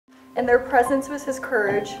and their presence was his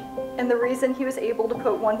courage and the reason he was able to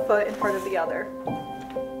put one foot in front of the other.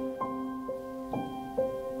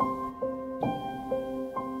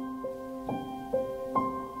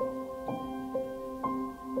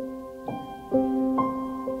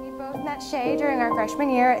 Sha during our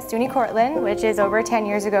freshman year at SUNY Cortland, which is over 10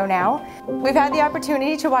 years ago now. We've had the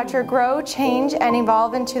opportunity to watch her grow, change, and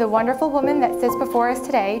evolve into the wonderful woman that sits before us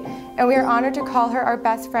today, and we are honored to call her our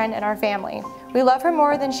best friend and our family. We love her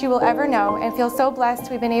more than she will ever know and feel so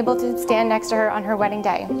blessed we've been able to stand next to her on her wedding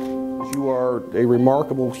day. You are a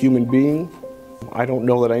remarkable human being. I don't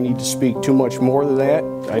know that I need to speak too much more than that.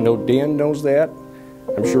 I know Dan knows that.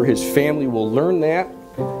 I'm sure his family will learn that.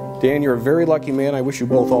 Dan, you're a very lucky man. I wish you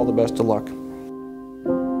both all the best of luck.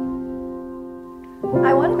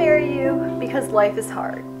 I want to marry you because life is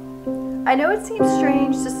hard. I know it seems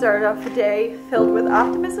strange to start off a day filled with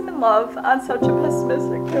optimism and love on such a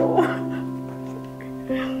pessimistic note.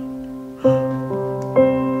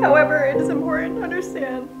 However, it is important to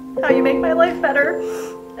understand how you make my life better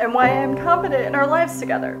and why I am confident in our lives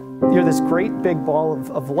together. You're this great big ball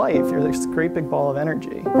of life. You're this great big ball of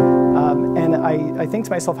energy. And I think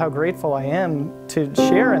to myself how grateful I am to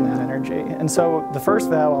share in that energy. And so the first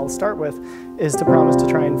vow I'll start with is to promise to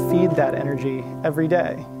try and feed that energy every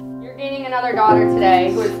day. You're gaining another daughter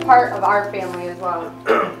today who is part of our family as well.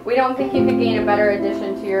 We don't think you could gain a better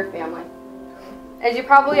addition to your family. As you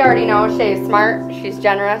probably already know, Sha is smart, she's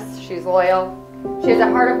generous, she's loyal. She has a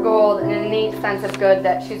heart of gold and an innate sense of good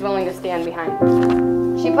that she's willing to stand behind.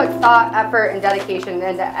 She puts thought, effort, and dedication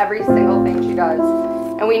into every single thing she does.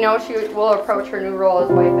 And we know she will approach her new role as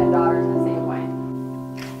wife and daughter in the same way.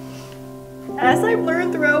 As I've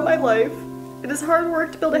learned throughout my life, it is hard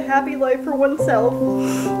work to build a happy life for oneself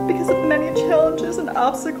because of the many challenges and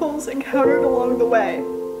obstacles encountered along the way.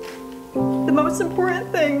 The most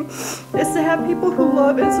important thing is to have people who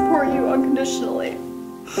love and support you unconditionally.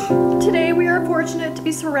 Today we are fortunate to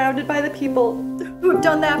be surrounded by the people who have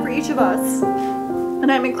done that for each of us,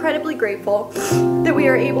 and I'm incredibly grateful that we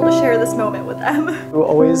are able to share this moment with them. We will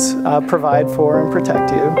always provide for and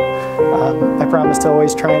protect you. I promise to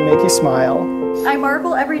always try and make you smile. I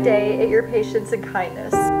marvel every day at your patience and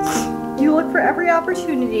kindness. You look for every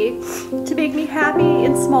opportunity to make me happy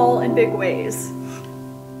in small and big ways.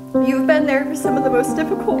 You've been there for some of the most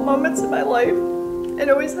difficult moments in my life, and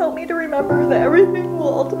always help me to remember that everything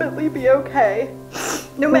will ultimately be okay,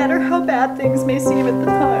 no matter how bad things may seem at the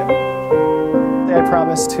time. I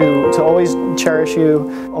promise to always cherish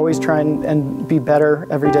you, always try and be better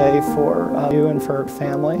every day for you and for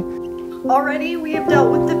family. Already we have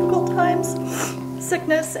dealt with difficult times,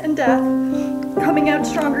 sickness and death, coming out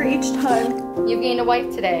stronger each time. You've gained a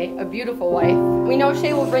wife today, a beautiful wife. We know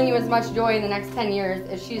Sha will bring you as much joy in the next 10 years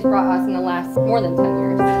as she's brought us in the last more than 10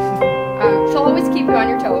 years. She'll always keep you on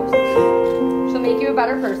your toes. She'll make you a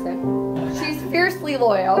better person. She's fiercely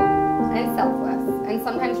loyal and selfless and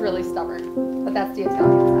sometimes really stubborn, but that's the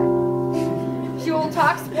Italian side. She will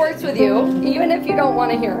talk sports with you even if you don't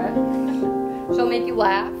want to hear it. She'll make you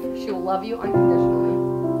laugh. She will love you unconditionally,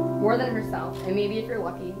 more than herself, and maybe if you're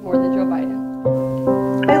lucky, more than Joe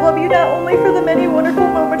Biden. I love you not only for the many wonderful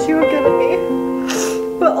moments you have given me,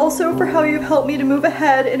 but also for how you've helped me to move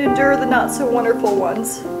ahead and endure the not so wonderful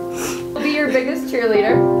ones. She'll be your biggest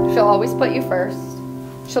cheerleader. She'll always put you first.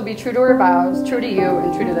 She'll be true to her vows, true to you,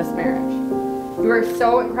 and true to this marriage. You are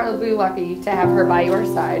so incredibly lucky to have her by your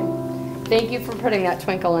side. Thank you for putting that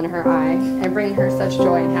twinkle in her eye and bringing her such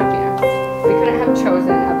joy and happiness. We couldn't have chosen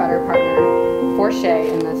a better partner for Sha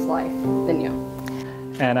in this life than you.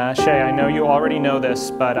 And Sha, I know you already know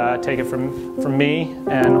this, but take it from me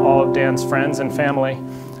and all of Dan's friends and family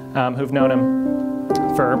who've known him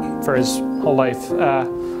for his whole life.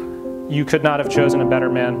 You could not have chosen a better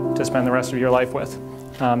man to spend the rest of your life with.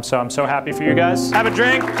 So I'm so happy for you guys. Have a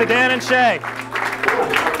drink to Dan and Sha.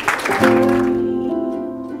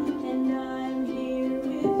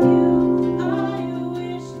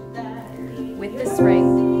 With this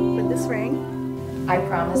ring, I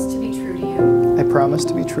promise to be true to you. I promise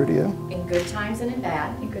to be true to you. In good times and in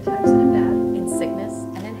bad. In good times and in bad. In sickness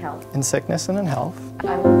and in health. In sickness and in health.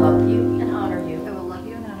 I will love you and honor you. I will love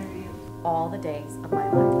you and honor you. All the days of my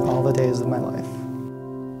life. All the days of my life.